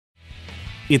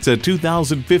It's a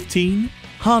 2015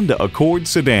 Honda Accord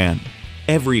sedan.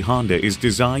 Every Honda is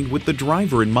designed with the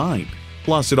driver in mind.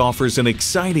 Plus, it offers an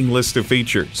exciting list of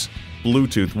features: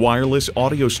 Bluetooth wireless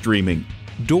audio streaming,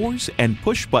 doors and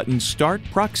push-button start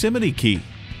proximity key,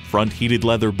 front heated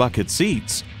leather bucket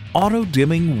seats,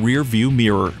 auto-dimming rear view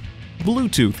mirror,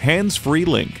 Bluetooth hands-free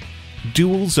link,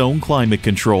 dual zone climate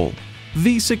control,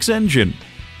 V6 engine,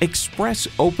 express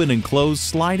open and close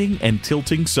sliding and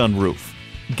tilting sunroof,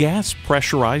 gas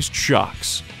pressurized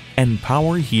shocks, and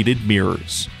power heated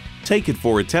mirrors. Take it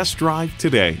for a test drive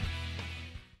today.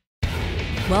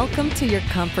 Welcome to your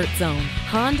comfort zone.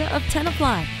 Honda of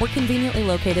Tenafly. We're conveniently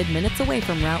located minutes away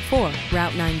from Route 4,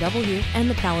 Route 9W, and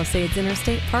the Palisades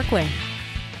Interstate Parkway.